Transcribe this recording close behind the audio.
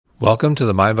Welcome to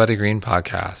the MindBodyGreen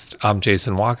podcast. I'm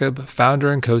Jason Wachob,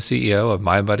 founder and co-CEO of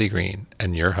MindBodyGreen,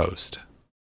 and your host.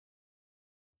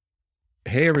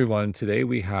 Hey everyone, today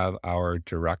we have our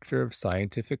Director of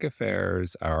Scientific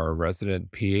Affairs, our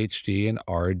resident Ph.D. and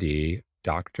RD,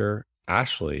 Dr.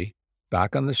 Ashley,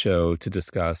 back on the show to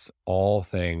discuss all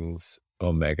things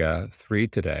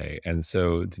omega-3 today. And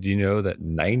so did you know that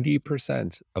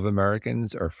 90% of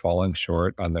Americans are falling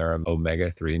short on their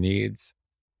omega-3 needs?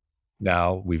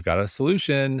 Now we've got a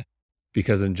solution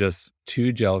because in just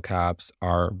 2 gel caps,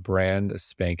 our brand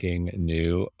spanking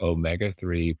new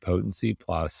omega-3 Potency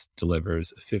Plus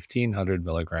delivers 1,500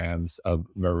 milligrams of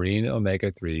marine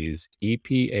omega-3s,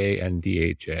 EPA and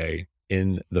DHA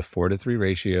in the 4:3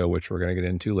 ratio, which we're going to get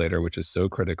into later, which is so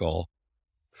critical,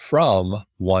 from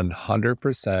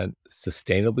 100%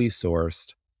 sustainably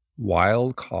sourced,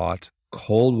 wild caught,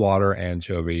 cold water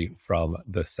anchovy from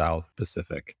the South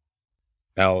Pacific.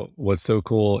 Now, what's so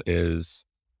cool is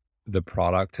the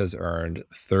product has earned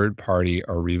third-party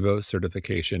Arrivo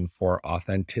certification for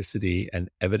authenticity and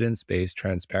evidence-based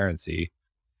transparency,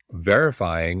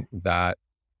 verifying that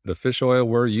the fish oil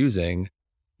we're using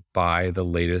by the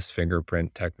latest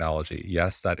fingerprint technology.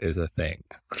 Yes, that is a thing,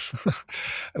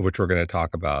 which we're going to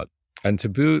talk about. And to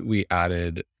boot, we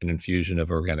added an infusion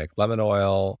of organic lemon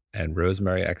oil and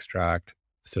rosemary extract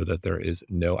so that there is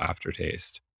no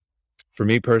aftertaste. For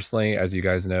me personally, as you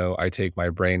guys know, I take my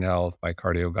brain health, my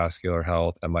cardiovascular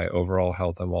health, and my overall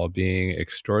health and well-being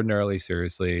extraordinarily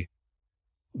seriously,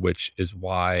 which is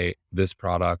why this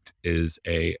product is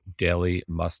a daily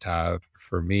must-have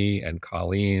for me and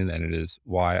Colleen, and it is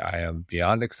why I am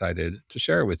beyond excited to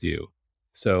share it with you.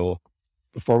 So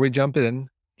before we jump in,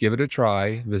 give it a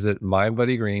try. Visit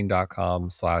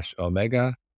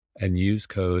mindbodygreen.com/omega and use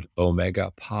code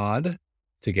OMEGAPOD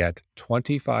to get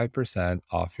 25%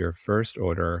 off your first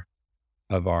order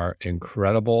of our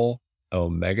incredible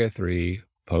omega-3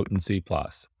 Potency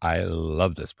Plus. I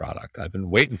love this product. I've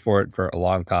been waiting for it for a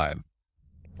long time.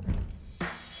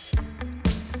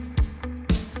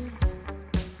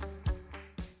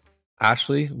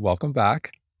 Ashley, welcome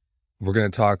back. We're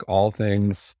going to talk all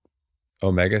things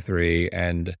omega-3.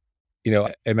 And,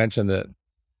 I mentioned that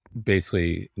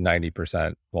basically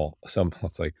 90%,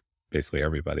 it's like basically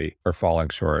everybody are falling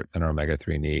short in our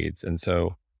omega-3 needs. And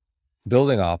so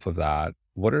building off of that,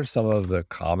 what are some of the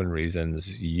common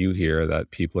reasons you hear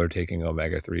that people are taking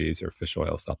omega-3s or fish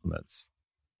oil supplements?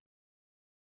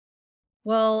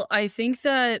 Well, I think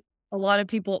that a lot of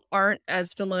people aren't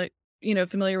as familiar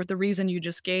with the reason you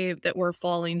just gave that we're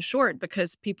falling short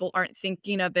because people aren't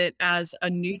thinking of it as a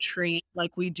nutrient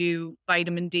like we do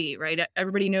vitamin D, right?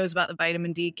 Everybody knows about the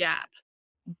vitamin D gap,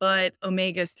 but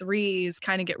omega-3s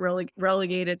kind of get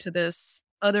relegated to this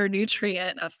other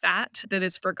nutrient of fat that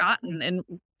is forgotten. And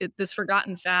this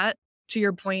forgotten fat, to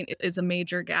your point, is a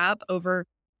major gap. Over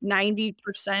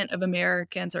 90% of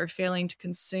Americans are failing to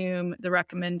consume the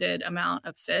recommended amount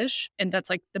of fish. And that's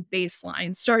like the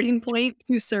baseline starting point,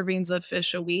 2 servings of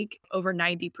fish a week. Over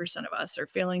 90% of us are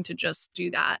failing to just do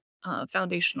that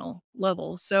foundational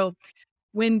level. So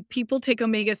when people take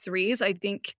omega-3s, I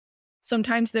think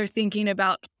sometimes they're thinking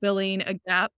about filling a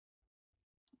gap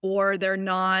or they're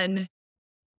they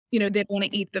want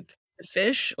to eat the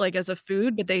fish like as a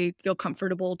food, but they feel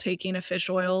comfortable taking a fish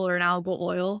oil or an algal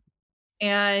oil.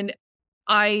 And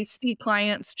I see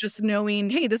clients just knowing,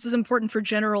 hey, this is important for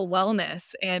general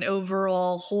wellness and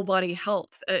overall whole body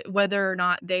health, whether or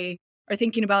not they are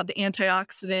thinking about the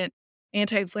antioxidant,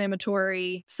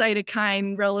 anti-inflammatory,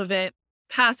 cytokine relevant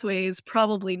pathways,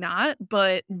 probably not,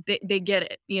 but they get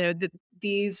it.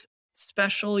 These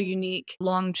special, unique,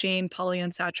 long chain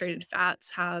polyunsaturated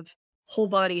fats have whole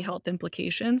body health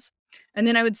implications. And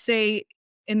then I would say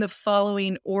in the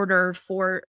following order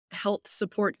for health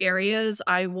support areas,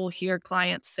 I will hear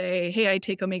clients say, hey, I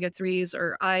take omega-3s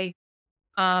or I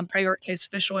prioritize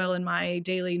fish oil in my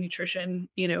daily nutrition,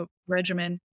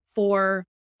 regimen. For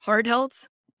heart health,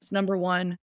 it's number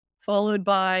one, followed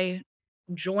by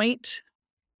joint,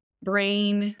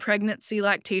 brain, pregnancy,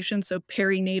 lactation, so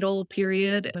perinatal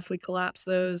period, if we collapse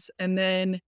those, and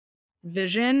then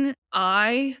vision,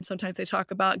 eye. Sometimes they talk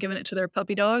about giving it to their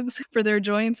puppy dogs for their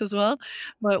joints as well,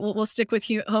 but we'll stick with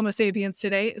Homo sapiens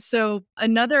today. So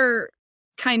another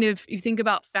kind of, you think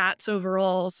about fats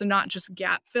overall, so not just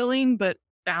gap filling, but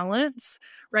balance,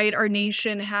 right? Our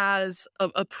nation has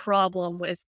a problem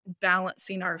with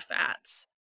balancing our fats.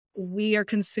 We are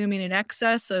consuming an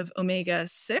excess of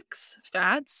omega-6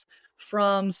 fats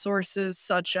from sources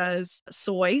such as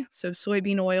soy, so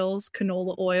soybean oils,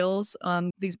 canola oils,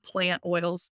 these plant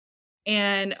oils,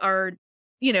 and are,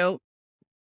 you know,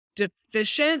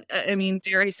 deficient. I mean,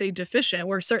 dare I say deficient?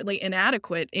 We're certainly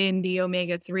inadequate in the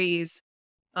omega 3s.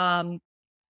 Um,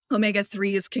 Omega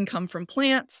 3s can come from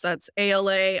plants. That's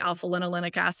ALA, alpha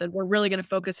linolenic acid. We're really going to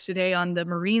focus today on the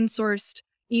marine sourced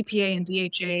EPA and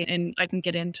DHA, and I can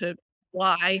get into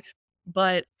why.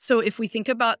 But so if we think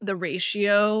about the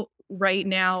ratio right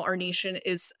now, our nation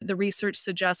is the research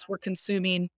suggests we're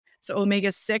consuming so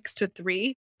omega 6 to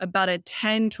 3, about a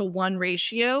 10-to-1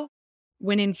 ratio,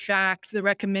 when in fact the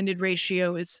recommended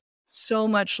ratio is so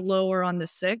much lower on the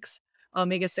 6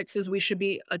 omega 6s, we should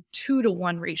be a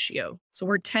 2-to-1 ratio. So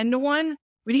we're 10-to-1.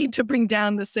 We need to bring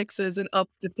down the 6s and up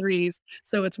the 3s.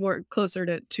 So it's more closer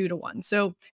to 2-to-1.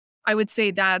 So I would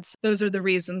say those are the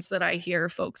reasons that I hear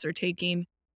folks are taking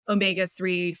omega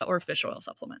 3 or fish oil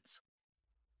supplements.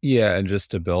 Yeah, and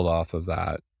just to build off of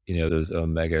that, those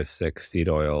omega-6 seed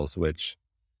oils, which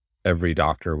every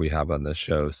doctor we have on this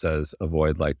show says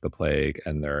avoid like the plague,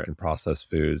 and they're in processed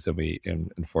foods,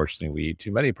 and unfortunately, we eat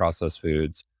too many processed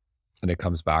foods, and it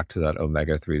comes back to that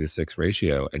omega-3 to 6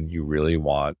 ratio, and you really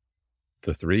want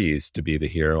the 3s to be the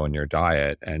hero in your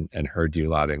diet, and heard you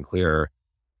loud and clear.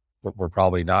 We're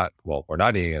probably not well, we're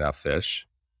not eating enough fish,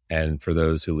 and for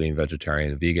those who lean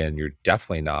vegetarian and vegan, you're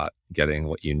definitely not getting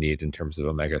what you need in terms of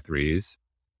omega-3s,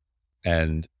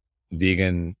 and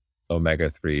vegan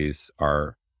omega-3s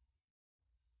are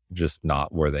just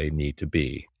not where they need to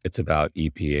be. It's about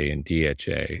EPA and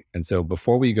DHA, and so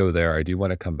before we go there, I do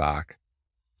wanna come back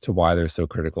to why they're so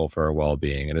critical for our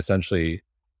well-being, and essentially,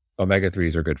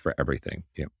 omega-3s are good for everything,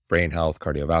 brain health,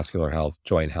 cardiovascular health,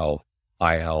 joint health,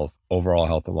 eye health, overall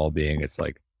health and well-being. It's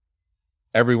like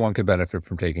everyone could benefit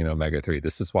from taking omega-3.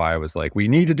 This is why I was like, we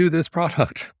need to do this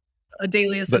product. A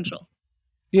daily But essential.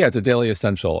 yeah, it's a daily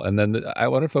essential. And then I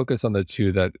want to focus on the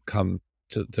two that come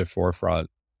to forefront,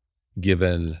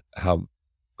 given how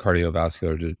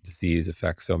cardiovascular disease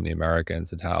affects so many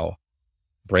Americans and how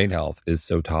brain health is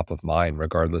so top of mind,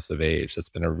 regardless of age. That's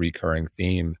been a recurring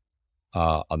theme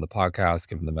on the podcast,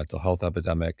 given the mental health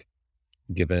epidemic,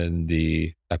 given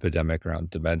the epidemic around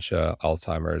dementia,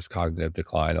 Alzheimer's, cognitive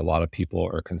decline. A lot of people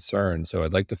are concerned. So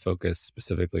I'd like to focus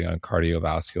specifically on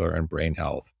cardiovascular and brain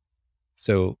health.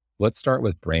 So let's start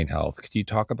with brain health. Could you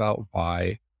talk about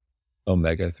why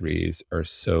omega-3s are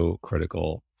so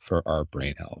critical for our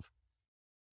brain health?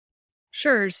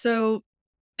 Sure. So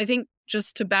I think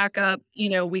just to back up,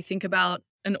 we think about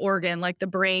an organ like the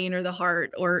brain or the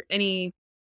heart or any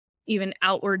even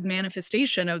outward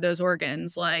manifestation of those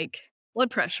organs, like blood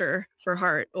pressure for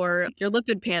heart or your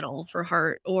lipid panel for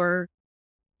heart or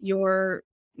your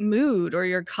mood or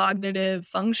your cognitive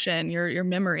function, your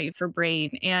memory for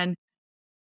brain. And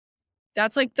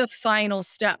that's like the final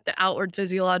step, the outward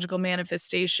physiological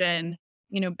manifestation,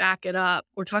 back it up.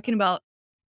 We're talking about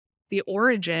the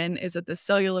origin is at the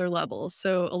cellular level.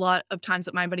 So a lot of times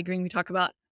at Mind Body Green, we talk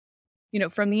about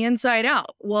from the inside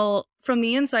out. Well, from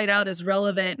the inside out is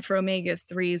relevant for omega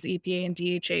 3s, EPA, and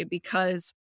DHA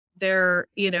because they're,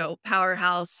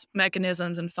 powerhouse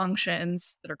mechanisms and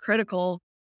functions that are critical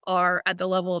are at the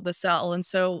level of the cell. And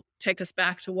so take us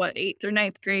back to what, eighth or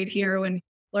ninth grade here when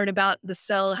learn about the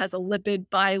cell has a lipid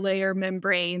bilayer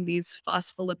membrane. These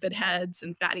phospholipid heads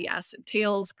and fatty acid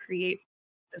tails create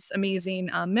this amazing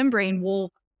membrane.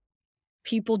 Well,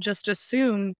 people just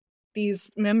assume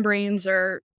these membranes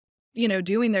are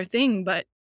doing their thing. But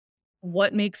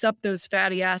what makes up those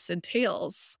fatty acid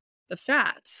tails? The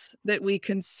fats that we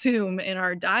consume in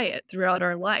our diet throughout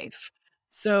our life.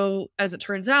 So as it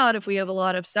turns out, if we have a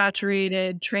lot of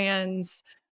saturated, trans,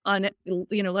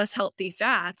 less healthy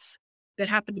fats that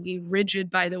happen to be rigid,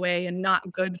 by the way, and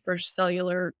not good for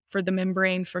the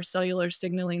membrane, for cellular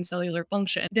signaling, cellular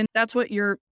function, then that's what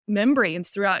your membranes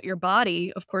throughout your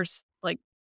body, of course, like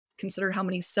consider how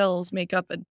many cells make up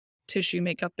a tissue,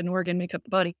 make up an organ, make up the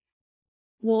body.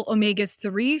 Well, omega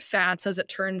 3 fats, as it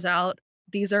turns out,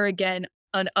 these are again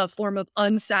a form of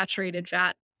unsaturated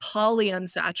fat,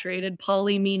 polyunsaturated,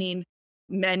 poly meaning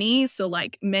many. So,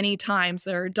 like many times,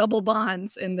 there are double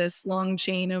bonds in this long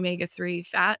chain omega 3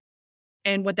 fat.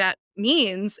 And what that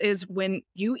means is when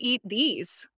you eat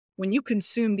these, when you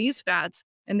consume these fats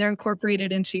and they're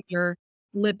incorporated into your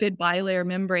lipid bilayer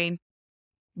membrane,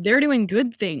 they're doing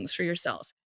good things for your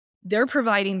cells. They're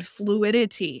providing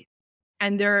fluidity.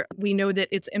 And we know that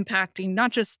it's impacting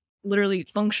not just literally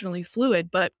functionally fluid,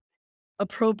 but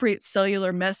appropriate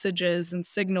cellular messages and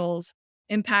signals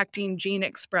impacting gene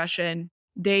expression.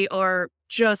 They are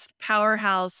just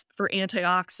powerhouse for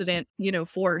antioxidant,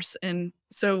 force. And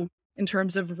so in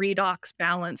terms of redox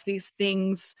balance, these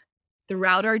things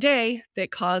throughout our day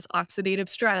that cause oxidative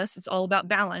stress, it's all about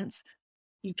balance.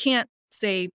 You can't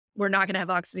say we're not going to have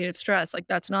oxidative stress. Like,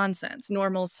 that's nonsense.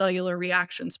 Normal cellular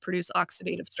reactions produce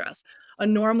oxidative stress. A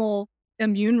normal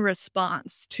immune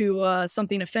response to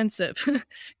something offensive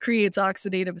creates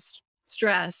oxidative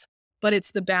stress, but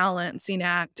it's the balancing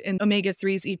act. And omega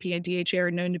 3s, EPA, and DHA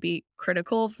are known to be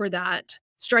critical for that,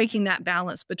 striking that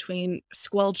balance between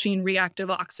squelching reactive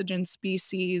oxygen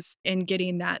species and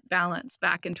getting that balance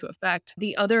back into effect.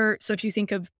 The other, so if you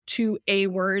think of two A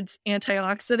words,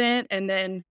 antioxidant and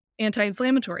then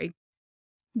anti-inflammatory,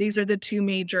 these are the two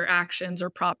major actions or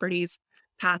properties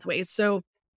pathways. So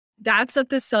that's at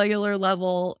the cellular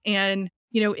level. And,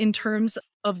 in terms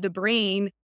of the brain,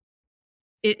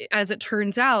 as it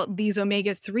turns out, these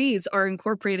omega 3s are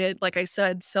incorporated, like I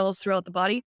said, cells throughout the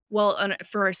body. Well,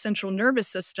 for our central nervous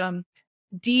system,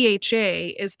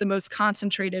 DHA is the most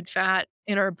concentrated fat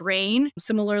in our brain,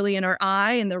 similarly in our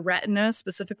eye and the retina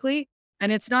specifically.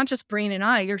 And it's not just brain and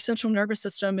eye. Your central nervous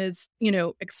system is,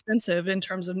 extensive in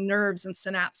terms of nerves and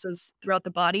synapses throughout the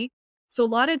body. So a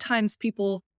lot of times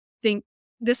people think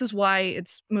this is why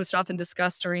it's most often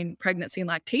discussed during pregnancy and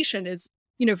lactation is,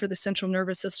 for the central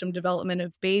nervous system development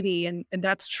of baby. And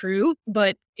that's true,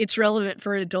 but it's relevant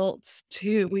for adults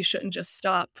too. We shouldn't just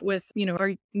stop with,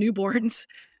 our newborns.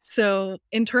 So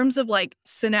in terms of like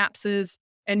synapses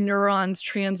and neurons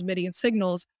transmitting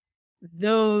signals,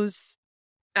 those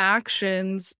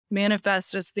actions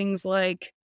manifest as things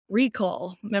like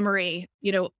recall, memory,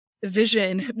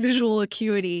 vision, visual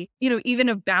acuity, even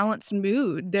of balanced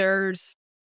mood. There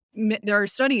are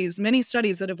studies, many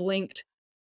studies that have linked,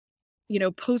 the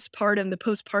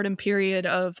postpartum period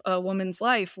of a woman's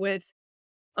life with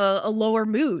a lower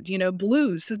mood,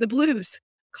 the blues.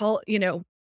 Call,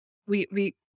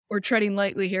 we're treading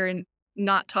lightly here and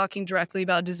not talking directly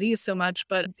about disease so much,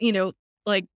 but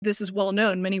like this is well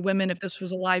known. Many women, if this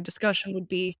was a live discussion, would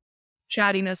be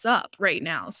chatting us up right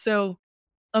now. So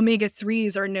omega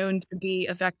 3s are known to be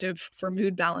effective for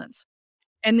mood balance.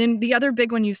 And then the other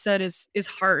big one you said is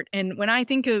heart. And when I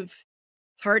think of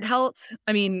heart health,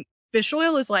 I mean, fish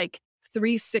oil is like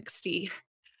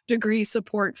 360-degree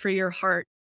support for your heart.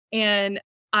 And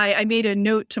I made a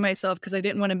note to myself because I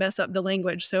didn't want to mess up the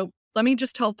language. So let me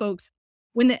just tell folks,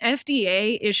 when the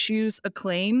FDA issues a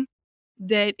claim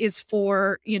that is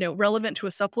for, relevant to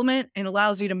a supplement and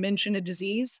allows you to mention a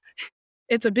disease,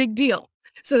 it's a big deal.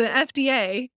 So the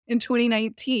FDA in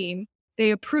 2019,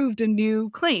 they approved a new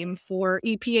claim for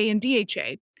EPA and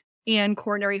DHA and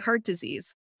coronary heart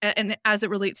disease, and as it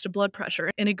relates to blood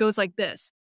pressure. And it goes like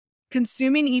this: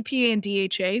 consuming EPA and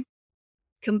DHA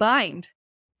combined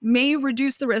may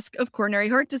reduce the risk of coronary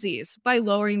heart disease by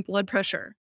lowering blood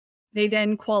pressure. They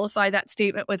then qualify that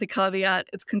statement with a caveat.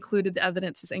 It's concluded the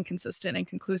evidence is inconsistent and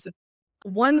conclusive.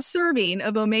 One serving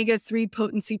of omega 3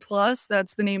 potency plus,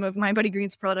 that's the name of My Buddy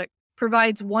Green's product,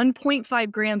 provides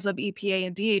 1.5 grams of EPA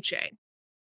and DHA.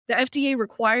 The FDA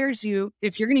requires you,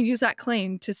 if you're going to use that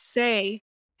claim, to say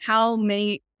how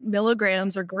many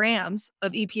milligrams or grams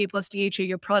of EPA plus DHA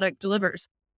your product delivers.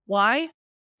 Why?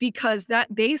 Because that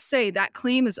they say that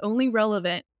claim is only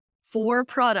relevant for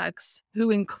products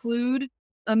who include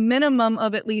a minimum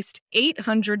of at least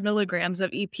 800 milligrams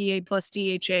of EPA plus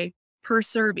DHA per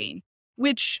serving,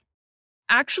 which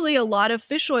actually a lot of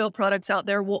fish oil products out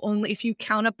there will only, if you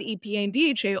count up the EPA and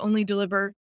DHA, only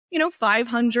deliver,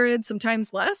 500,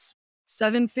 sometimes less,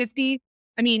 750.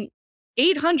 I mean,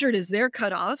 800 is their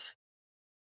cutoff.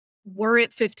 We're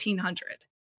at 1500.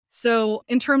 So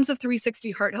in terms of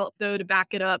 360 heart health, though, to back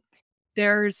it up,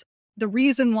 there's the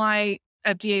reason why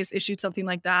FDA has issued something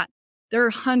like that. There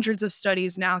are hundreds of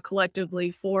studies now collectively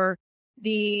for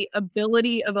the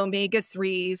ability of omega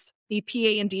 3s,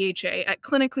 EPA and DHA at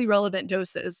clinically relevant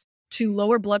doses to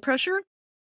lower blood pressure.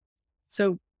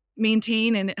 So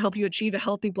maintain and help you achieve a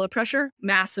healthy blood pressure,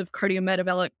 massive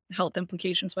cardiometabolic health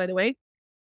implications, by the way,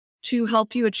 to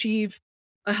help you achieve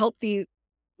a healthy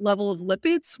level of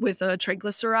lipids with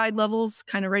triglyceride levels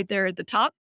kind of right there at the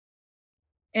top.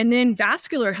 And then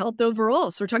vascular health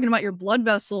overall. So we're talking about your blood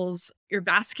vessels, your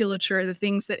vasculature, the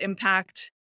things that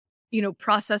impact,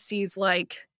 processes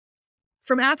like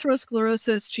from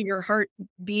atherosclerosis to your heart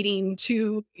beating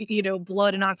to,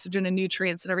 blood and oxygen and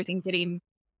nutrients and everything getting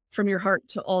from your heart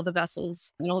to all the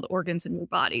vessels and all the organs in your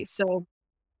body. So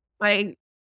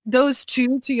those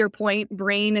two, to your point,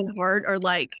 brain and heart are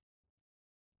like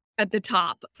at the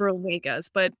top for omegas.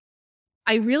 But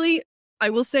I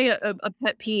will say a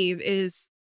pet peeve is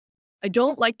I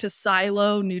don't like to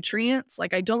silo nutrients.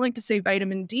 Like, I don't like to say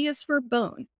vitamin D is for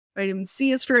bone, vitamin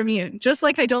C is for immune, just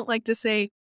like I don't like to say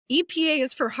EPA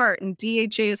is for heart and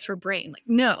DHA is for brain. Like,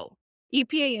 no,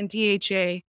 EPA and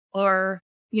DHA are,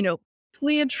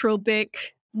 pleiotropic,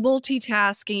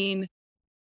 multitasking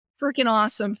freaking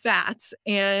awesome fats,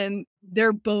 and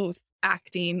they're both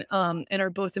acting and are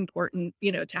both important,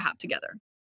 to have together.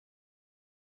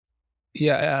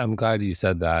 Yeah, I'm glad you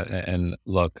said that. And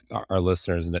look, our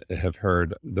listeners have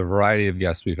heard the variety of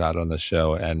guests we've had on the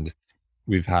show, and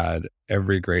we've had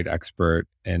every great expert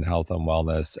in health and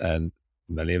wellness, and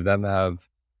many of them have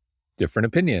different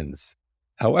opinions.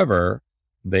 However,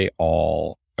 they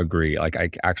all agree. Like, I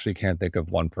actually can't think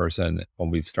of one person when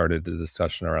we've started the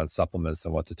discussion around supplements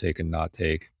and what to take and not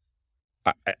take.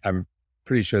 I'm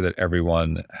pretty sure that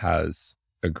everyone has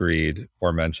agreed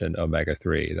or mentioned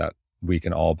omega-3, that we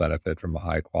can all benefit from a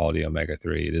high quality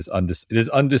omega-3. It is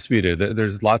undisputed.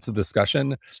 There's lots of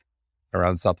discussion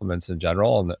around supplements in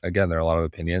general. And again, there are a lot of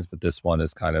opinions, but this one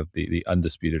is kind of the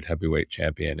undisputed heavyweight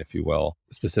champion, if you will,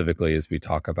 specifically as we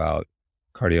talk about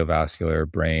cardiovascular,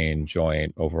 brain,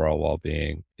 joint, overall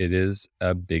well-being. It is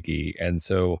a biggie. And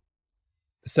so,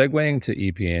 segueing to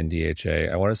EPA and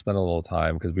DHA, I want to spend a little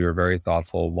time because we were very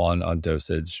thoughtful, one, on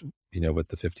dosage, with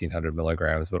the 1500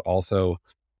 milligrams, but also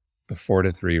the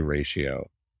 4-to-3 ratio.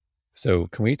 So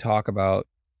can we talk about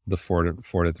the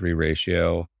 4-to-3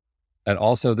 ratio? And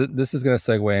also, this is going to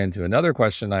segue into another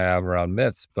question I have around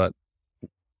myths, but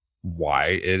why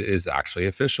it is actually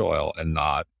a fish oil and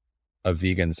not a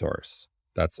vegan source.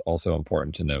 That's also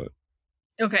important to note.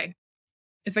 Okay.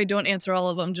 If I don't answer all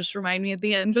of them, just remind me at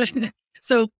the end.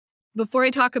 So before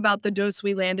I talk about the dose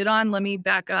we landed on, let me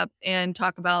back up and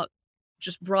talk about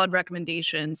just broad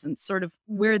recommendations and sort of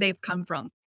where they've come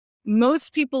from.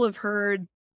 Most people have heard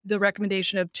the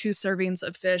recommendation of 2 servings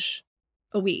of fish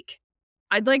a week.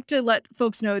 I'd like to let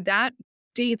folks know that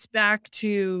dates back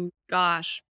to,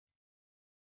 gosh,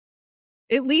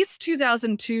 at least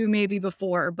 2002, maybe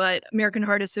before, but American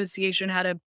Heart Association had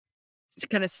a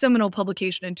kind of seminal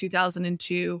publication in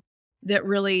 2002 that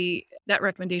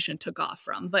recommendation took off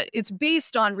from. But it's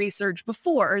based on research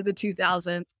before the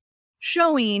 2000s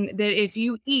showing that if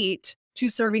you eat 2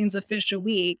 servings of fish a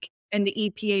week and the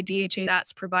EPA, DHA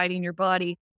that's providing your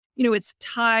body, it's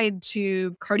tied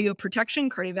to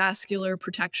cardiovascular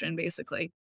protection,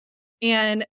 basically.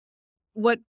 And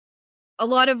what a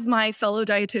lot of my fellow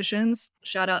dietitians,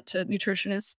 shout out to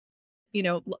nutritionists,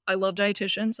 I love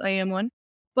dietitians. I am one.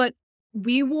 But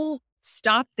we will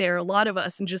stop there, a lot of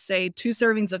us, and just say 2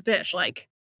 servings of fish, like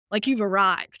you've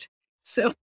arrived.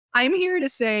 So I'm here to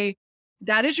say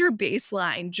that is your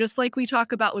baseline. Just like we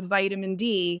talk about with vitamin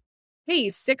D, hey,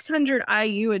 600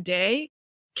 IU a day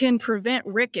can prevent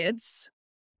rickets.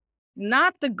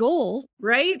 Not the goal,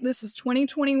 right? This is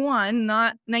 2021,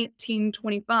 not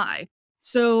 1925.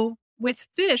 So with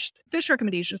fish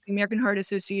recommendations, the American Heart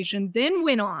Association then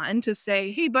went on to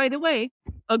say, hey, by the way,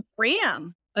 a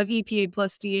gram of EPA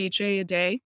plus DHA a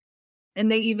day. And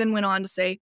they even went on to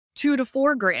say 2 to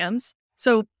 4 grams.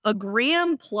 So a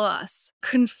gram plus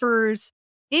confers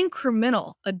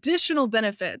incremental additional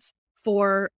benefits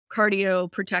for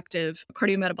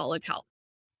cardiometabolic health.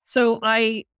 So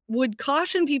I would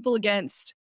caution people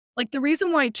against, the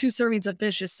reason why 2 servings of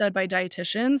fish is said by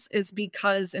dietitians is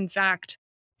because, in fact,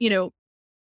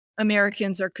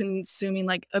 Americans are consuming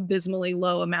abysmally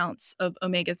low amounts of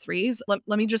omega-3s. Let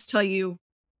me just tell you,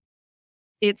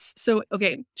 2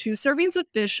 servings of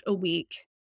fish a week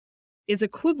is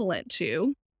equivalent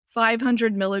to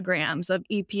 500 milligrams of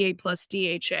EPA plus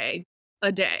DHA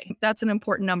a day. That's an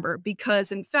important number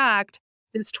because, in fact,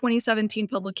 this 2017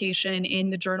 publication in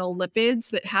the journal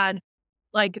Lipids that had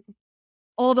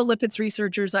all the lipids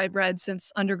researchers I've read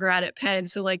since undergrad at Penn.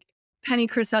 So Penny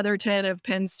Chris Etherton of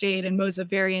Penn State and Moza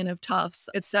Varian of Tufts,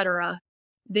 et cetera.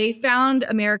 They found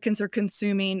Americans are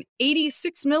consuming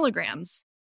 86 milligrams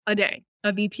a day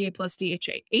of EPA plus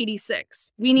DHA,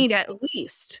 86. We need at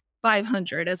least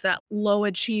 500 as that low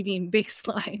achieving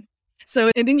baseline. So,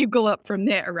 and then you go up from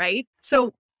there, right?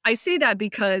 So I say that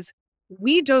because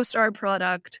we dosed our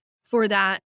product for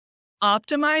that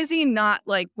optimizing,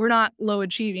 we're not low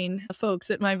achieving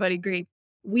folks at My Buddy Green.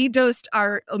 We dosed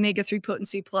our omega-3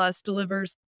 Potency Plus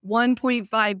delivers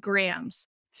 1.5 grams,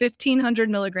 1,500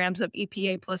 milligrams of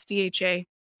EPA plus DHA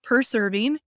per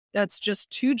serving. That's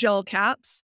just 2 gel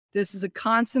caps. This is a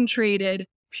concentrated,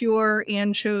 pure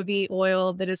anchovy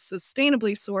oil that is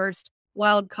sustainably sourced,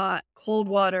 wild-caught, cold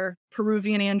water,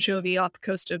 Peruvian anchovy off the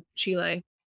coast of Chile.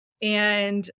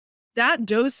 And that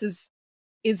dose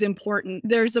is important.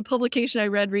 There's a publication I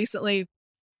read recently.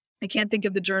 I can't think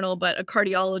of the journal, but a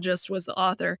cardiologist was the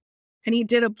author. And he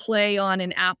did a play on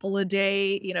an apple a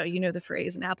day. You know the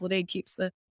phrase, an apple a day keeps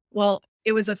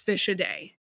it was a fish a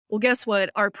day. Well, guess what?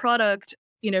 Our product,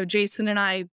 Jason and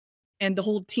I and the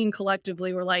whole team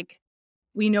collectively were like,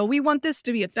 we know we want this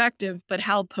to be effective, but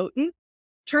how potent?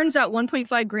 Turns out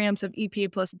 1.5 grams of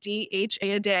EPA plus DHA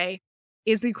a day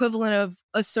is the equivalent of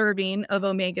a serving of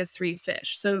omega-3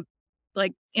 fish. So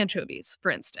like anchovies,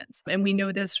 for instance. And we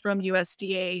know this from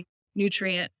USDA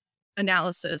nutrient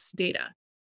analysis data.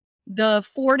 The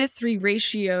 4-to-3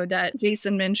 ratio that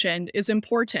Jason mentioned is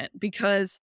important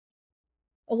because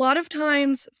a lot of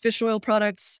times fish oil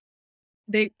products,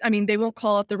 they won't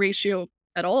call out the ratio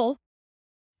at all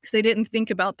because they didn't think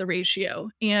about the ratio.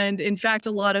 And in fact,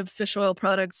 a lot of fish oil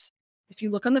products, if you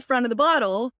look on the front of the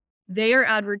bottle, they are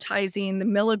advertising the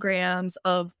milligrams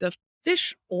of the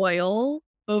fish oil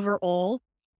overall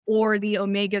or the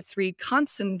omega-3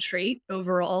 concentrate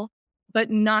overall, but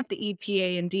not the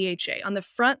EPA and DHA. On the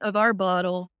front of our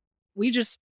bottle, we're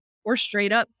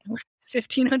straight up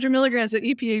 1,500 milligrams of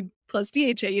EPA plus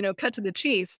DHA, cut to the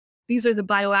chase. These are the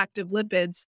bioactive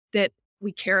lipids that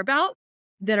we care about,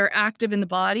 that are active in the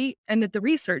body, and that the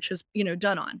research is,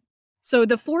 done on. So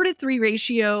the 4-to-3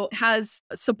 ratio has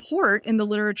support in the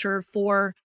literature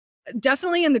for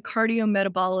definitely in the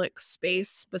cardiometabolic space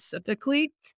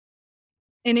specifically.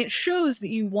 And it shows that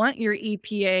you want your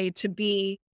EPA to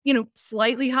be,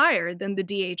 slightly higher than the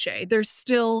DHA. There's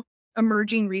still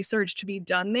emerging research to be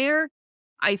done there.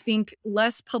 I think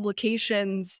less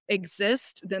publications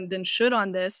exist than should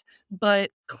on this, but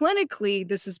clinically,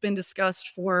 this has been discussed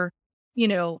for, you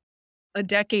know, a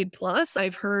decade plus.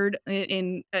 I've heard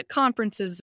in at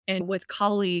conferences and with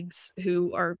colleagues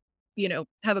who are,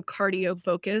 have a cardio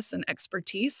focus and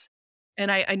expertise.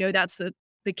 And I know that's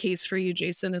the case for you,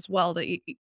 Jason, as well, that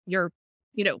you're,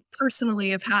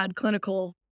 personally have had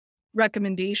clinical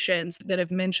recommendations that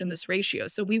have mentioned this ratio.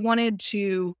 So we wanted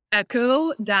to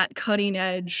echo that cutting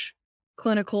edge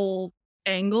clinical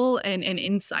angle and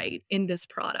insight in this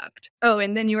product. Oh,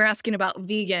 and then you were asking about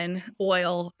vegan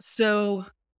oil. So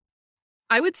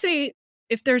I would say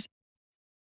if there's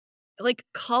like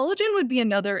collagen would be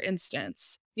another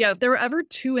instance. Yeah, if there were ever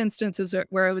two instances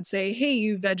where I would say, hey,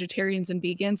 you vegetarians and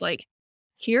vegans, like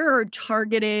here are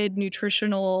targeted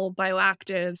nutritional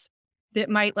bioactives that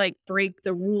might like break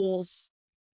the rules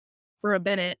for a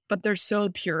minute, but they're so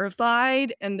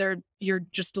purified and you're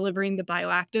just delivering the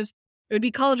bioactives. It would be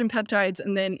collagen peptides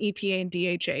and then EPA and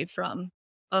DHA from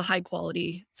a high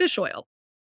quality fish oil.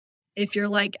 If you're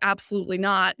like, absolutely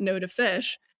not, no to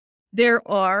fish, there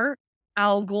are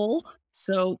algal,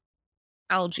 so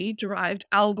algae derived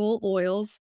algal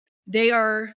oils. They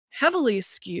are heavily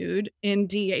skewed in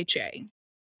DHA.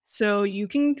 So you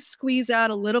can squeeze out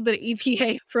a little bit of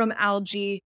EPA from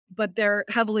algae, but they're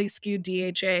heavily skewed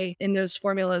DHA in those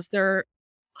formulas. They're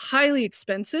highly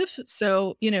expensive.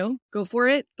 So, go for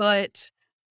it. But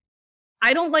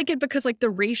I don't like it because like the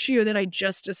ratio that I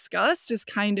just discussed is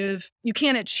kind of, you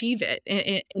can't achieve it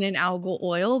in an algal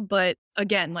oil. But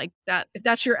again, like that, if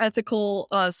that's your ethical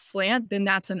slant, then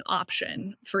that's an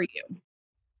option for you.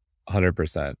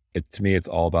 100%. To me, it's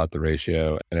all about the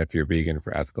ratio. And if you're vegan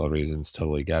for ethical reasons,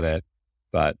 totally get it.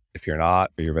 But if you're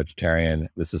not, or you're vegetarian,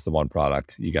 this is the one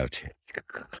product you got to take.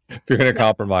 If you're going to Yeah.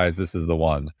 compromise, this is the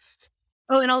one.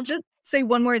 Oh, and I'll just say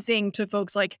one more thing to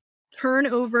folks, like turn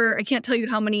over. I can't tell you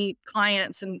how many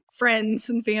clients and friends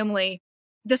and family.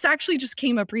 This actually just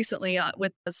came up recently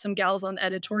with some gals on the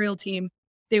editorial team.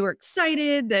 They were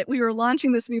excited that we were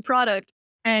launching this new product.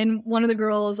 And one of the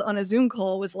girls on a Zoom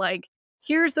call was like,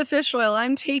 here's the fish oil.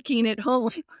 I'm taking it home.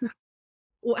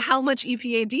 Well, how much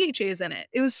EPA DHA is in it?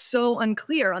 It was so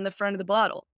unclear on the front of the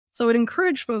bottle. So I would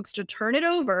encourage folks to turn it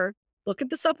over, look at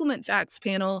the supplement facts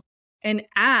panel, and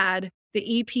add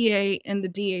the EPA and the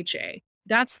DHA.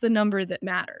 That's the number that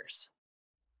matters.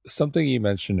 Something you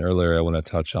mentioned earlier, I want to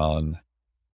touch on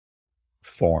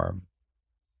form.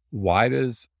 Why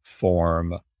does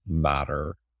form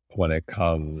matter when it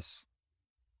comes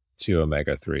to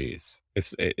omega 3s?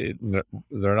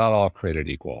 They're not all created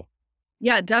equal.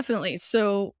 Yeah, definitely.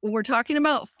 So when we're talking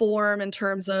about form in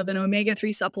terms of an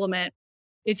omega-3 supplement,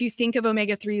 if you think of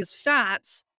omega-3 as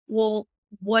fats, well,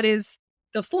 what is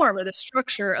the form or the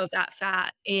structure of that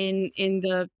fat in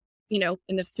the,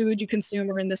 in the food you consume,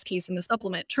 or in this case, in the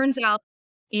supplement? Turns out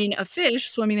in a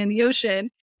fish swimming in the ocean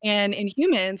and in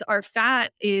humans, our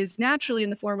fat is naturally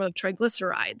in the form of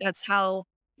triglyceride. That's how,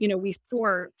 we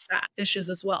store fat, fishes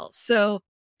as well. So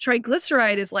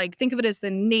triglyceride is like, think of it as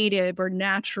the native or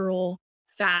natural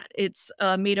fat. It's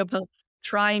made up of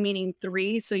tri meaning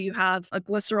three. So you have a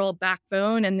glycerol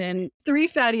backbone and then three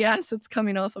fatty acids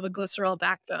coming off of a glycerol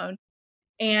backbone.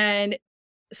 And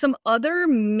some other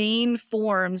main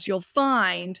forms you'll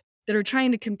find that are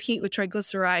trying to compete with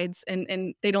triglycerides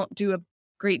and they don't do a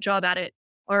great job at it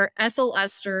are ethyl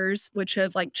esters, which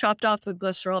have like chopped off the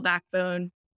glycerol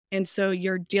backbone. And so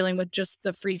you're dealing with just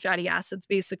the free fatty acids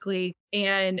basically.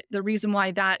 And the reason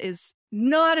why that is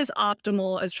not as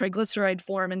optimal as triglyceride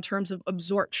form in terms of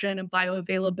absorption and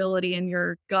bioavailability in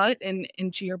your gut and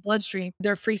into your bloodstream,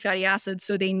 they're free fatty acids.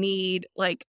 So they need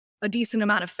like a decent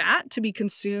amount of fat to be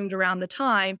consumed around the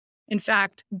time. In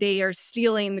fact, they are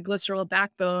stealing the glycerol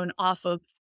backbone off of,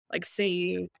 like, say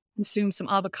you consume some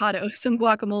avocado, some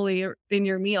guacamole in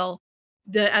your meal,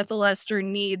 the ethyl ester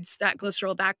needs that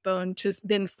glycerol backbone to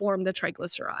then form the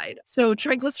triglyceride. So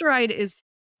triglyceride is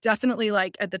definitely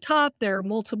like at the top. There are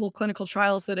multiple clinical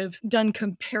trials that have done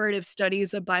comparative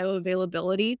studies of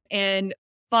bioavailability. And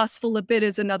phospholipid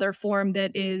is another form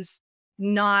that is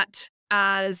not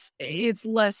as it's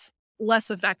less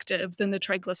effective than the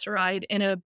triglyceride in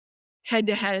a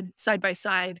head-to-head,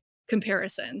 side-by-side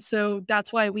comparison. So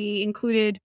that's why we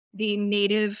included the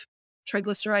native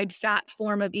triglyceride fat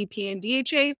form of EPA and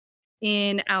DHA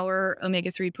in our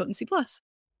omega-3 Potency Plus.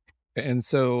 And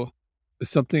so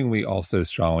something we also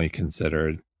strongly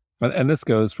considered, and this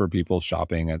goes for people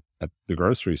shopping at the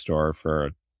grocery store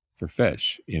for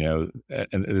fish, and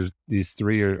there's, these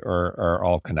three are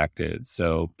all connected.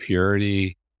 So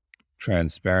purity,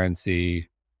 transparency,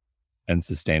 and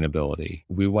sustainability.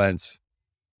 We went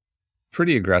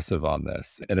pretty aggressive on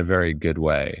this in a very good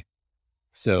way.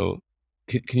 So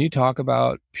can you talk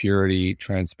about purity,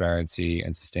 transparency,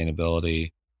 and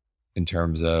sustainability in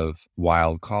terms of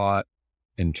wild caught,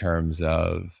 in terms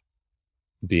of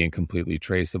being completely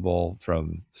traceable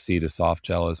from sea to soft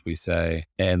gel, as we say,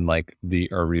 and like the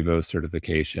Arrivo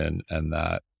certification and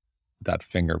that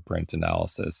fingerprint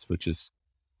analysis, which is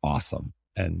awesome.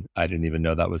 And I didn't even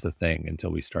know that was a thing until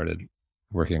we started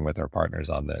working with our partners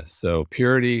on this. So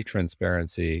purity,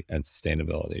 transparency, and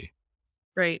sustainability.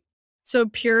 Right. So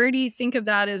purity, think of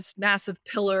that as massive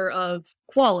pillar of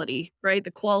quality, right?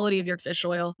 The quality of your fish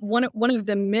oil. One of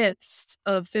the myths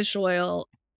of fish oil,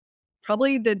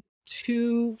 probably the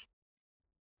two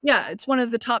yeah, it's one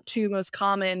of the top 2 most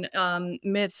common,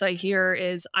 myths I hear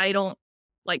is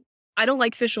like I don't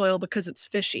like fish oil because it's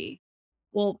fishy.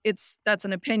 Well, that's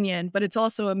an opinion, but it's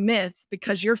also a myth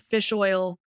because your fish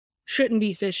oil shouldn't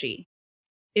be fishy.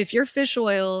 If your fish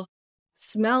oil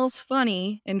smells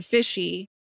funny and fishy,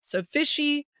 so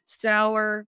fishy,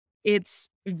 sour, it's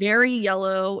very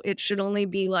yellow, it should only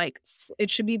be like it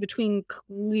should be between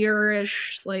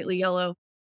clearish, slightly yellow.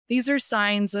 These are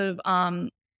signs of,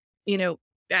 you know,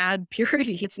 bad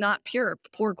purity. It's not pure,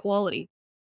 poor quality.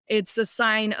 It's a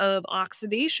sign of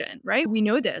oxidation, right? We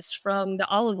know this from the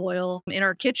olive oil in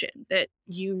our kitchen that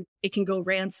it can go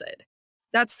rancid.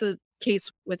 That's the case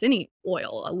with any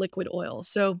oil, a liquid oil.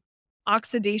 So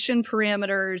oxidation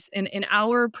parameters in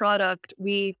our product,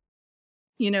 we,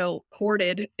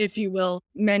 courted, if you will,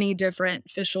 many different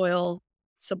fish oil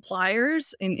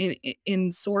suppliers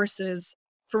in sources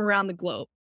from around the globe.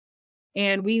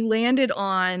 And we landed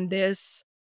on this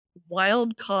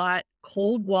wild caught,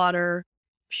 cold water,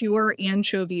 pure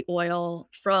anchovy oil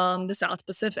from the South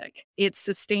Pacific. It's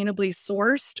sustainably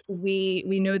sourced. We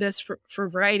know this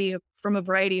from a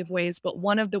variety of ways, but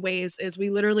one of the ways is we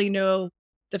literally know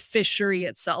the fishery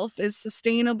itself is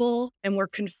sustainable, and we're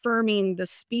confirming the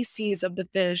species of the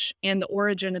fish and the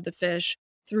origin of the fish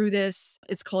through this.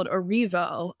 It's called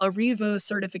Arrivo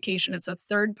certification. It's a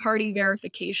third-party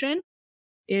verification.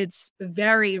 It's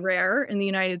very rare in the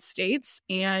United States,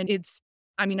 and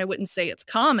I wouldn't say it's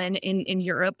common in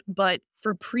Europe, but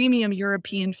for premium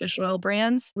European fish oil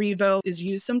brands, Revo is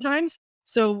used sometimes.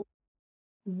 So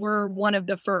we're one of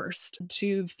the first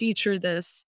to feature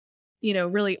this,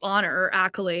 really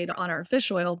accolade on our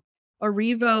fish oil.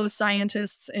 Revo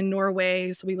scientists in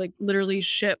Norway, so we like literally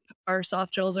ship our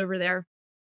soft gels over there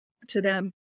to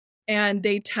them, and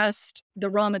they test the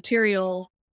raw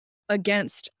material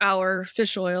against our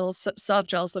fish oils, soft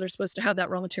gels that are supposed to have that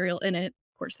raw material in it.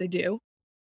 Of course they do.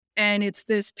 And it's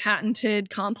this patented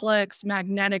complex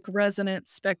magnetic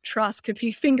resonance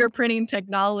spectroscopy fingerprinting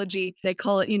technology. They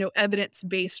call it,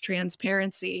 evidence-based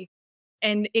transparency.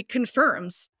 And it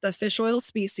confirms the fish oil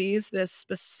species, this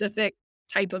specific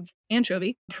type of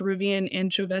anchovy, Peruvian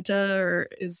anchoveta or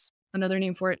is another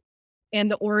name for it,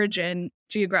 and the origin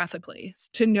geographically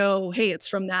to know, hey, it's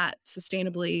from that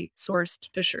sustainably sourced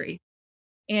fishery.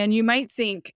 And you might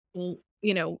think, well,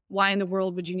 why in the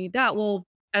world would you need that? Well,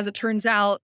 as it turns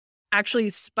out, actually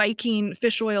spiking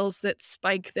fish oils that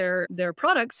spike their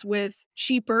products with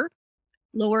cheaper,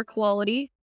 lower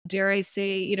quality, dare I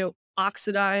say,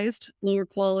 oxidized, lower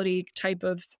quality type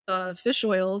of fish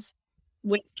oils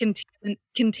with higher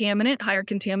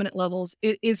contaminant levels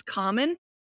is common.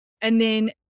 And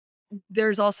then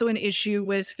there's also an issue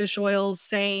with fish oils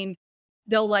saying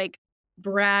they'll like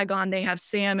brag on they have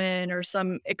salmon or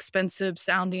some expensive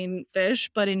sounding fish,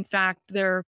 but in fact,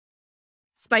 they're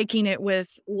spiking it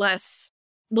with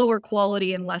lower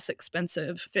quality and less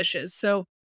expensive fishes. So,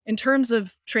 in terms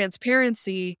of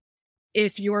transparency,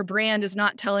 if your brand is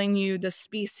not telling you the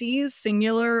species,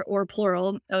 singular or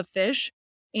plural, of fish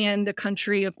and the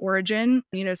country of origin,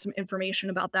 some information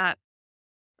about that,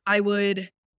 I would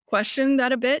question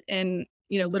that a bit and,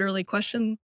 literally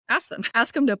ask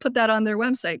them to put that on their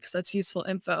website because that's useful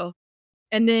info.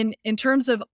 And then in terms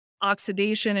of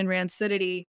oxidation and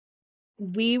rancidity,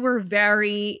 we were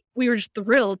just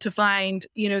thrilled to find,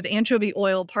 the anchovy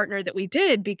oil partner that we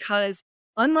did because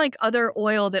unlike other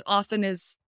oil that often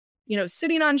is,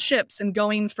 sitting on ships and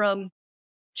going from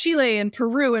Chile and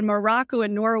Peru and Morocco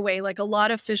and Norway, like a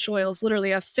lot of fish oils literally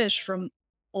have fish from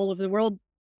all over the world,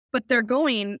 but they're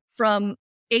going from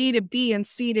A to B and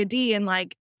C to D and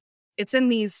like it's in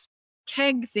these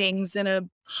keg things in a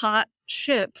hot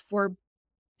ship for,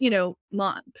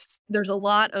 months. There's a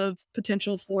lot of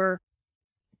potential for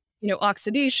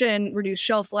oxidation, reduced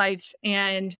shelf life.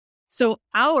 And so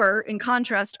in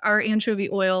contrast, our anchovy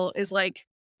oil is like,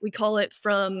 we call it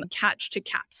from catch to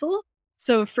capsule.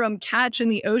 So from catch in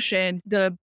the ocean,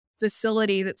 the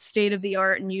facility that's state of the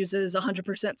art and uses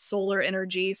 100% solar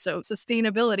energy. So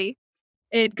sustainability,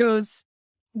 it goes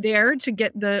there to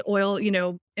get the oil,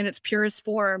 in its purest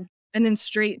form and then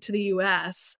straight to the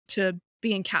US to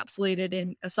be encapsulated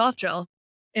in a soft gel.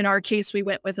 In our case, we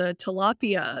went with a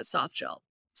tilapia soft gel.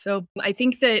 So I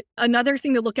think that another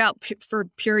thing to look out for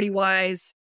purity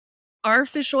wise, our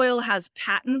fish oil has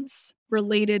patents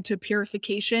related to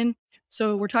purification.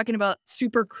 So we're talking about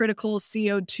supercritical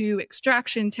CO2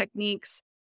 extraction techniques,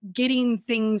 getting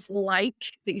things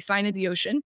like that you find in the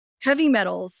ocean, heavy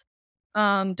metals,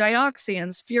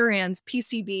 dioxins, furans,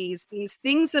 PCBs, these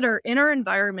things that are in our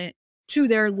environment to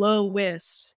their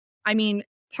lowest. I mean,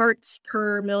 parts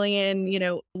per million,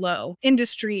 low.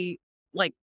 Industry,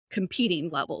 like competing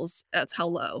levels, that's how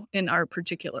low in our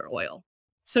particular oil.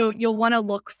 So you'll want to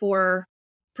look for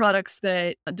products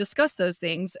that discuss those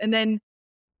things. And then,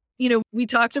 we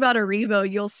talked about Arrivo.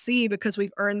 You'll see because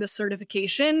we've earned the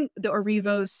certification, the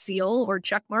Arrivo seal or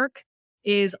check mark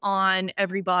is on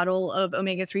every bottle of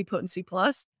omega-3 Potency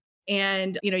Plus.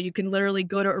 And, you can literally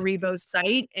go to Arrivo's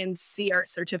site and see our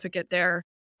certificate there,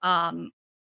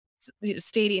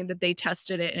 stating that they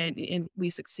tested it and we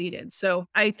succeeded. So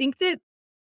I think that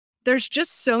there's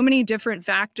just so many different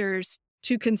factors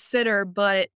to consider,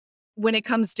 but when it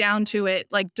comes down to it,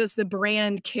 like, does the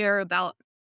brand care about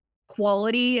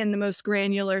quality in the most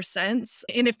granular sense?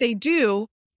 And if they do,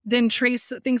 then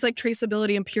things like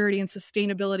traceability and purity and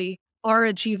sustainability are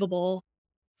achievable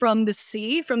from the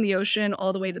sea, from the ocean,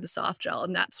 all the way to the soft gel.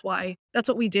 And that's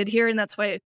what we did here. And that's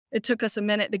why it took us a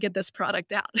minute to get this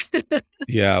product out.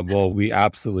 Yeah, well, we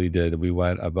absolutely did. We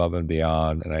went above and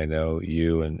beyond, and I know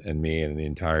you and me and the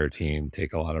entire team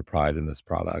take a lot of pride in this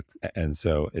product. And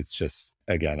so it's just,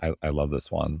 again, I love this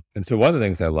one. And so one of the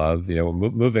things I love,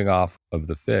 moving off of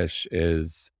the fish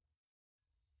is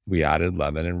we added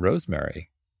lemon and rosemary.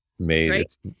 Made Right?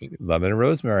 its lemon and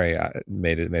rosemary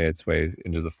made its way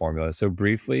into the formula. So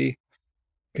briefly,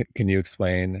 can you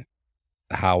explain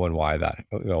how and why that,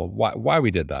 why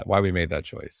we did that, why we made that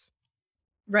choice?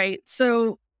 Right.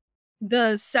 So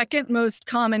the second most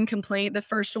common complaint, the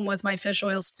first one was my fish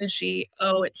oil's fishy.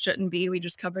 Oh, it shouldn't be. We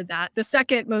just covered that. The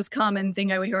second most common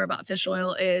thing I would hear about fish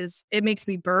oil is it makes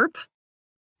me burp.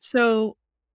 So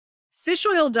fish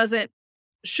oil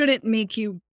shouldn't make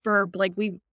you burp. Like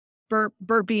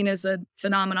burping is a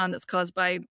phenomenon that's caused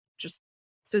by just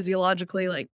physiologically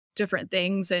like different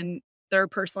things and there are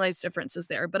personalized differences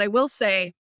there. But I will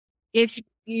say if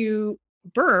you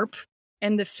burp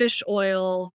and the fish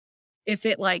oil, if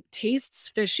it like tastes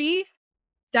fishy,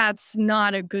 that's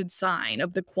not a good sign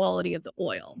of the quality of the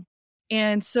oil.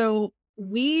 And so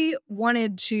we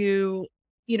wanted to,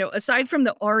 aside from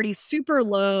the already super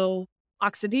low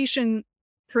oxidation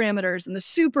parameters and the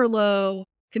super low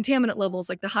contaminant levels,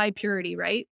 like the high purity,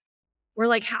 right? We're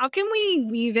like, how can we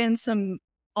weave in some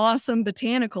awesome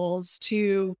botanicals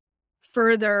to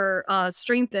further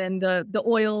strengthen the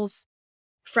oil's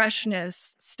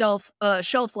freshness,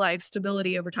 shelf life,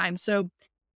 stability over time? So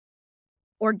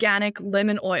organic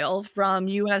lemon oil from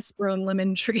US grown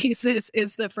lemon trees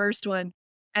is the first one.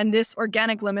 And this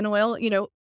organic lemon oil,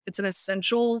 it's an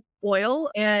essential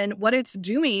oil. And what it's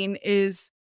doing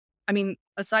is, I mean,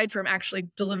 aside from actually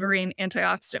delivering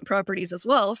antioxidant properties as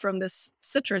well from this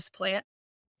citrus plant,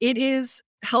 it is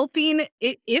helping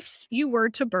it, if you were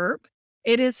to burp,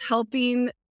 it is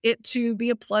helping it to be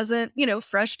a pleasant,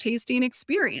 fresh tasting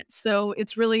experience. So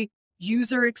it's really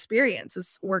user experience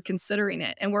as we're considering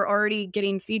it. And we're already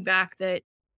getting feedback that,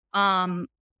 um,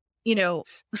 you know,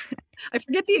 I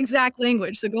forget the exact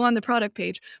language, so go on the product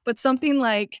page, but something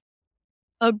like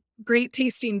a great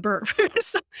tasting burp,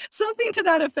 something to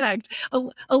that effect, a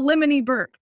lemony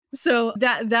burp. So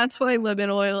that's why lemon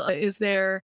oil is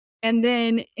there. And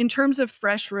then in terms of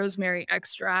fresh rosemary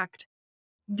extract,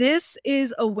 this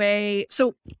is a way.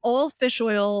 So all fish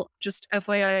oil, just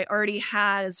FYI, already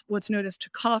has what's known as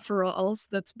tocopherols.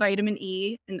 That's vitamin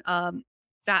E and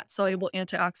fat soluble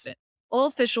antioxidant. All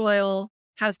fish oil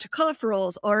has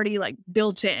tocopherols already like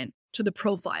built in to the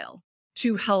profile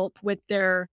to help with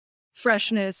their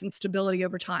freshness and stability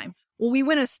over time. Well, we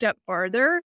went a step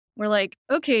farther. We're like,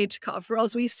 okay,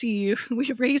 tocopherols, we see you.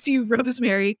 We raise you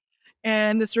rosemary,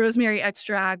 and this rosemary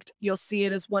extract, you'll see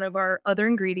it as one of our other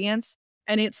ingredients,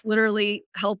 and it's literally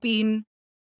helping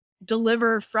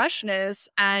deliver freshness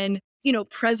and,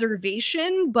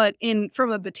 preservation, but in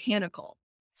from a botanical.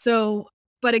 So,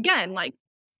 but again, like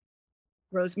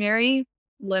rosemary,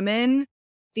 lemon,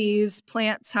 these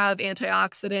plants have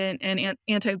antioxidant and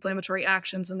anti-inflammatory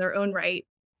actions in their own right.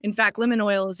 In fact, lemon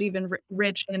oil is even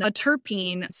rich in a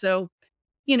terpene. So,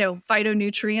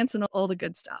 phytonutrients and all the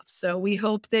good stuff. So we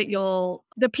hope that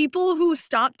the people who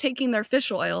stop taking their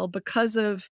fish oil because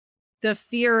of the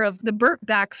fear of the burnt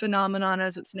back phenomenon,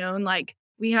 as it's known, like,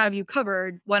 we have you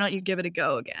covered. Why don't you give it a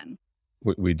go again?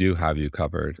 We do have you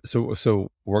covered. So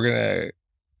we're gonna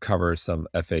cover some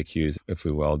FAQs, if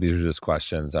we will. These are just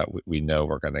questions that we know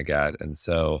we're gonna get. And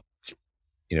so,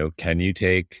 can you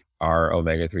take our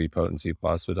omega-3 potency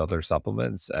plus with other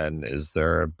supplements? And is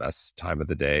there a best time of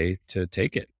the day to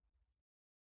take it?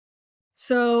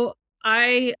 So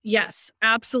yes,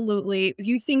 absolutely.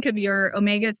 You think of your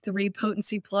omega-3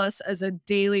 potency plus as a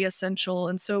daily essential.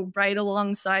 And so right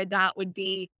alongside that would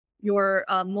be your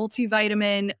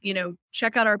multivitamin.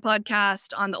 Check out our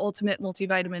podcast on the Ultimate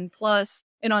Multivitamin Plus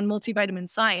and on multivitamin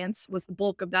science was the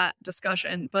bulk of that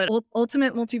discussion. But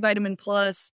Ultimate Multivitamin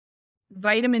Plus,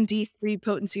 vitamin D3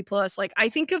 potency plus, like, I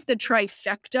think of the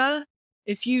trifecta.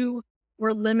 If you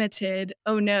were limited,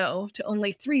 oh no, to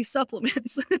only 3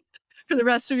 supplements for the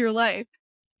rest of your life,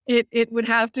 it would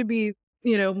have to be,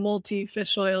 multi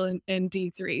fish oil and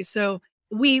D3. So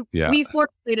we Yeah. we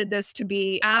formulated this to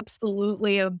be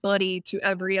absolutely a buddy to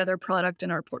every other product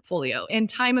in our portfolio. And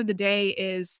time of the day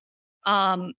is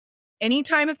any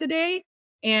time of the day,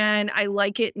 and I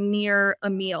like it near a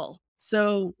meal.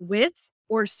 So with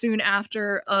or soon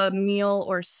after a meal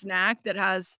or snack that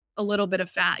has a little bit of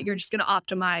fat, you're just going to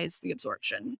optimize the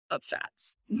absorption of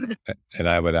fats. And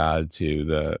I would add to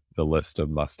the list of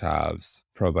must-haves,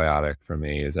 probiotic for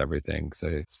me is everything. Because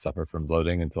I suffer from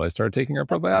bloating until I started taking a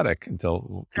probiotic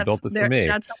until he built it for me.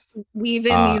 That's how we weave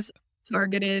in Uh, these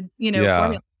targeted, yeah.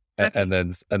 formula.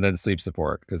 Exactly. And then sleep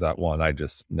support, because that one I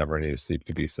just never knew sleep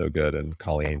could be so good. And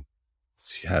Colleen,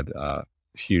 she had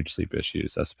huge sleep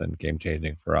issues. That's been game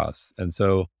changing for us. And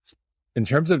so, in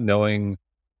terms of knowing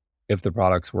if the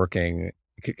product's working,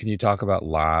 can you talk about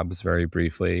labs very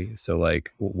briefly? So,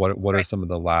 like, what are Right. some of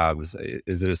the labs?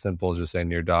 Is it as simple as just saying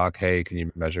to your doc, "Hey, can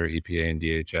you measure EPA and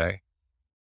DHA?"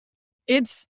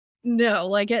 It's no,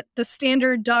 like at the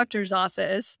standard doctor's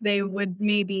office, they would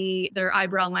maybe their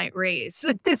eyebrow might raise.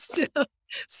 So,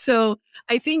 so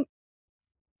I think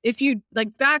if you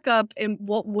like back up and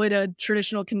what would a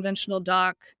traditional conventional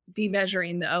doc be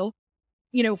measuring though?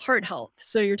 Heart health.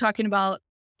 So you're talking about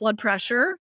blood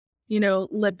pressure,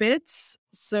 lipids,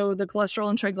 so the cholesterol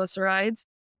and triglycerides,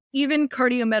 even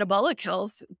cardiometabolic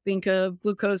health, think of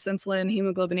glucose, insulin,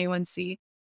 hemoglobin A1C.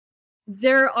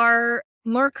 There are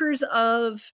markers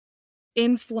of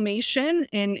inflammation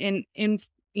and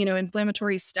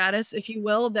inflammatory status, if you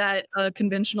will, that a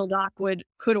conventional doc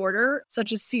could order,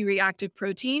 such as C-reactive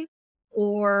protein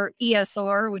or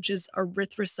ESR, which is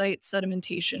erythrocyte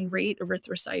sedimentation rate.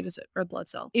 Erythrocyte is a red blood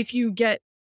cell. If you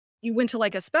went to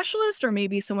like a specialist or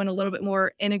maybe someone a little bit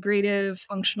more integrative,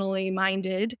 functionally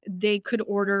minded, they could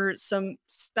order some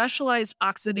specialized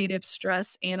oxidative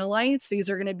stress analytes. These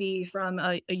are going to be from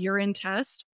a urine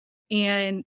test.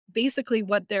 And basically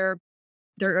what they're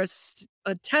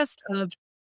a test of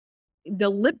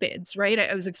the lipids, right?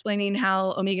 I was explaining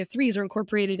how omega-3s are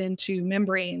incorporated into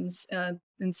membranes and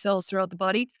cells throughout the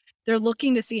body. They're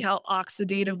looking to see how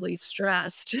oxidatively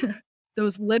stressed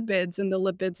those lipids and the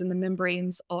lipids in the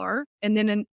membranes are. And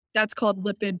then that's called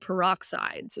lipid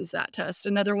peroxides is that test.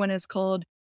 Another one is called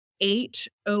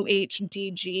HOHDG,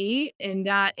 and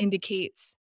that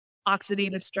indicates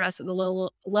oxidative stress at the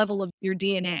level of your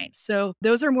DNA. So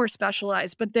those are more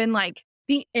specialized, but then like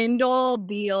the end all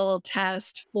be all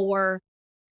test for,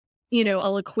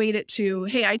 I'll equate it to,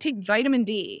 hey, I take vitamin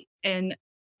D and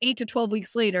 8 to 12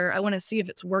 weeks later, I want to see if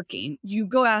it's working. You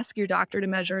go ask your doctor to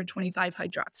measure 25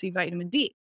 hydroxy vitamin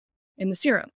D in the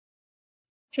serum.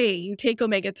 Hey, you take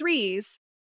omega-3s,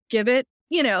 give it,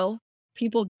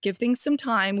 people give things some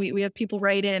time. We have people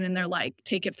write in and they're like,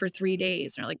 take it for 3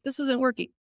 days. And they're like, this isn't working.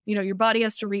 Your body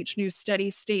has to reach new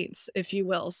steady states, if you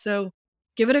will. So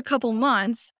give it a couple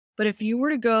months. But if you were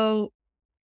to go,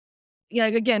 yeah,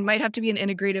 again, might have to be an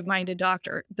integrative minded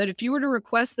doctor, that if you were to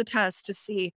request the test to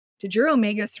see, did your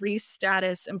omega-3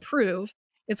 status improve?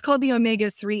 It's called the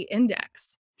omega-3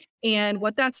 index. And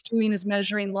what that's doing is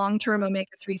measuring long-term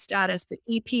omega-3 status, the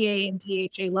EPA and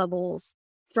DHA levels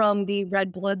from the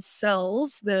red blood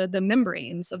cells, the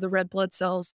membranes of the red blood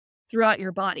cells throughout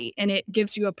your body. And it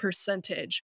gives you a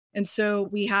percentage. And so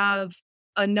we have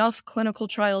enough clinical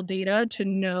trial data to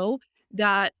know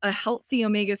that a healthy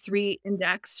omega-3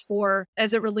 index for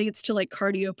as it relates to like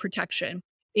cardio protection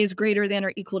is greater than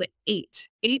or equal to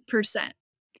 8%.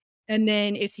 And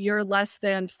then if you're less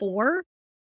than 4,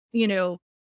 you know,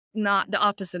 not the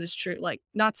opposite is true, like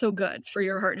not so good for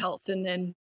your heart health, and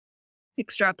then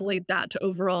extrapolate that to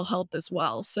overall health as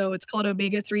well. So it's called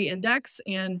omega-3 index,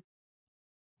 and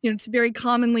it's very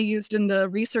commonly used in the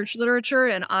research literature,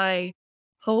 and I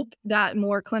hope that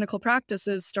more clinical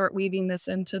practices start weaving this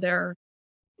into their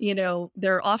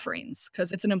offerings,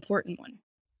 because it's an important one.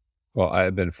 Well,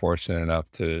 I've been fortunate enough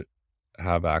to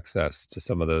have access to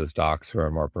some of those docs who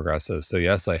are more progressive. So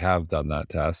yes, I have done that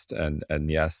test, and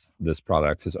yes, this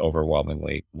product has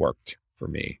overwhelmingly worked for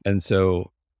me. And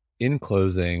so in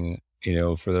closing,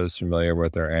 for those familiar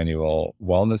with our annual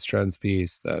wellness trends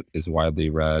piece that is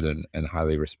widely read and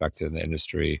highly respected in the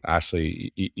industry,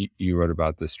 Ashley, you wrote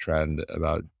about this trend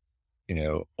about,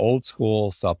 old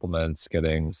school supplements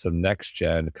getting some next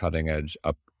gen cutting edge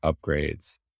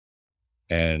upgrades,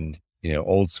 and,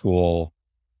 old school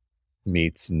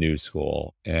meets new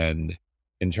school. And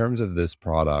in terms of this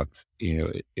product,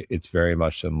 it's very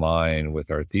much in line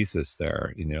with our thesis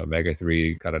there.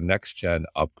 Omega-3 got a next gen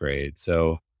upgrade.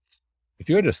 So if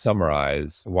you had to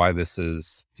summarize why this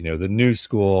is, the new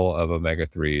school of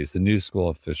omega-3s, the new school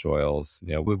of fish oils,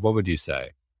 what would you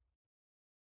say?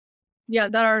 Yeah,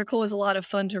 that article was a lot of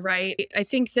fun to write. I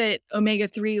think that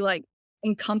omega-3 like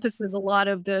encompasses a lot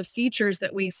of the features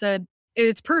that we said.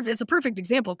 It's perfect. It's a perfect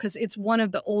example because it's one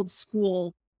of the old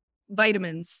school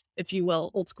vitamins, if you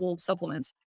will, old school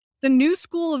supplements. The new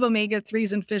school of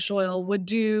omega-3s in fish oil would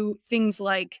do things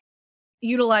like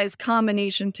utilize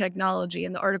combination technology.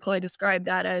 In the article, I described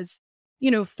that as,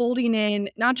 folding in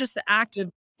not just the active,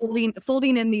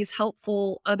 folding in these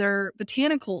helpful other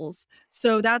botanicals.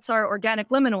 So that's our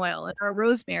organic lemon oil and our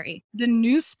rosemary. The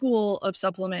new school of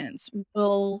supplements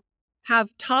will have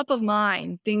top of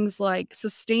mind things like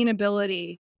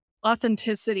sustainability,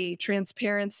 authenticity,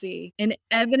 transparency, and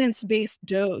evidence-based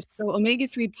dose. So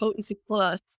omega-3 potency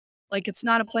plus, like it's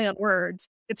not a play on words,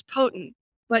 it's potent,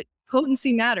 but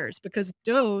potency matters because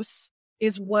dose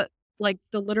is what like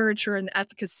the literature and the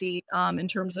efficacy in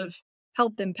terms of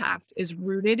health impact is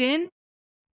rooted in.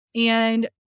 And,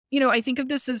 I think of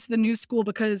this as the new school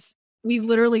because we've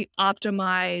literally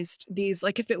optimized these,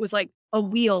 like if it was like a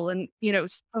wheel and,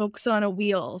 spokes on a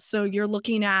wheel. So you're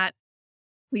looking at,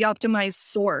 we optimize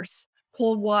source,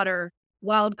 cold water,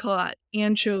 wild caught,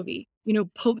 anchovy,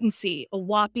 potency, a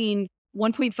whopping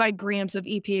 1.5 grams of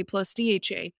EPA plus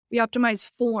DHA. We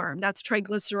optimize form, that's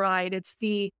triglyceride. It's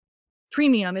the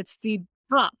premium, it's the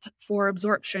top for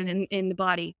absorption in the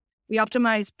body. We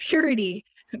optimize purity,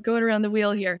 going around the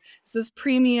wheel here. This is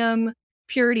premium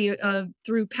purity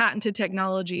through patented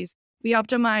technologies. We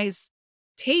optimize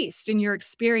taste in your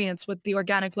experience with the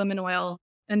organic lemon oil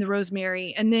and the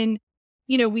rosemary. And then,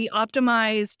 we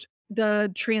optimized the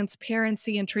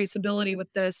transparency and traceability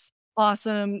with this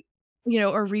awesome,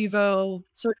 Arrivo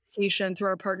certification through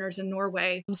our partners in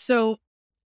Norway. So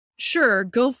sure,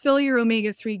 go fill your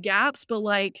omega-3 gaps, but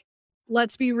like,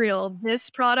 let's be real. This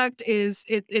product is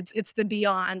it's the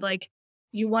beyond. Like,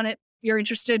 you want it, you're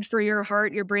interested for your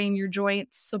heart, your brain, your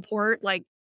joints support. Like,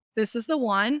 this is the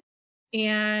one.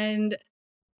 And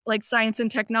like science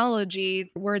and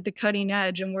technology, we're at the cutting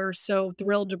edge and we're so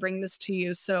thrilled to bring this to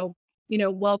you. So,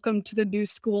 welcome to the new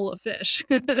school of fish,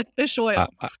 fish I, oil.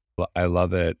 I, I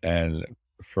love it. And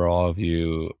for all of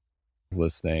you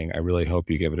listening, I really hope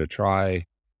you give it a try.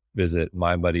 Visit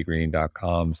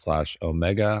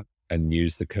mybuddygreen.com/omega and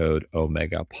use the code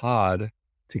OmegaPod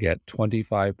to get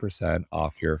 25%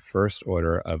 off your first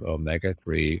order of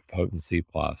omega-3 potency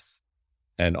plus.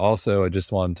 And also, I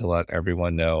just wanted to let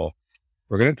everyone know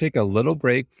we're going to take a little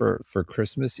break for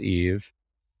Christmas Eve.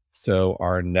 So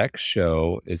our next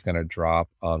show is going to drop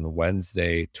on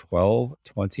Wednesday,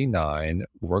 12/29.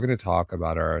 We're going to talk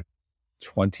about our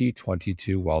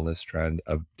 2022 wellness trend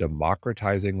of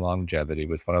democratizing longevity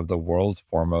with one of the world's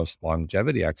foremost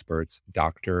longevity experts,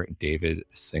 Dr. David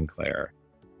Sinclair.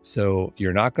 So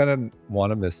you're not going to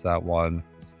want to miss that one.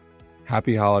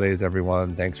 Happy holidays,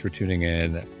 everyone. Thanks for tuning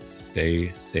in.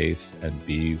 Stay safe and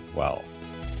be well.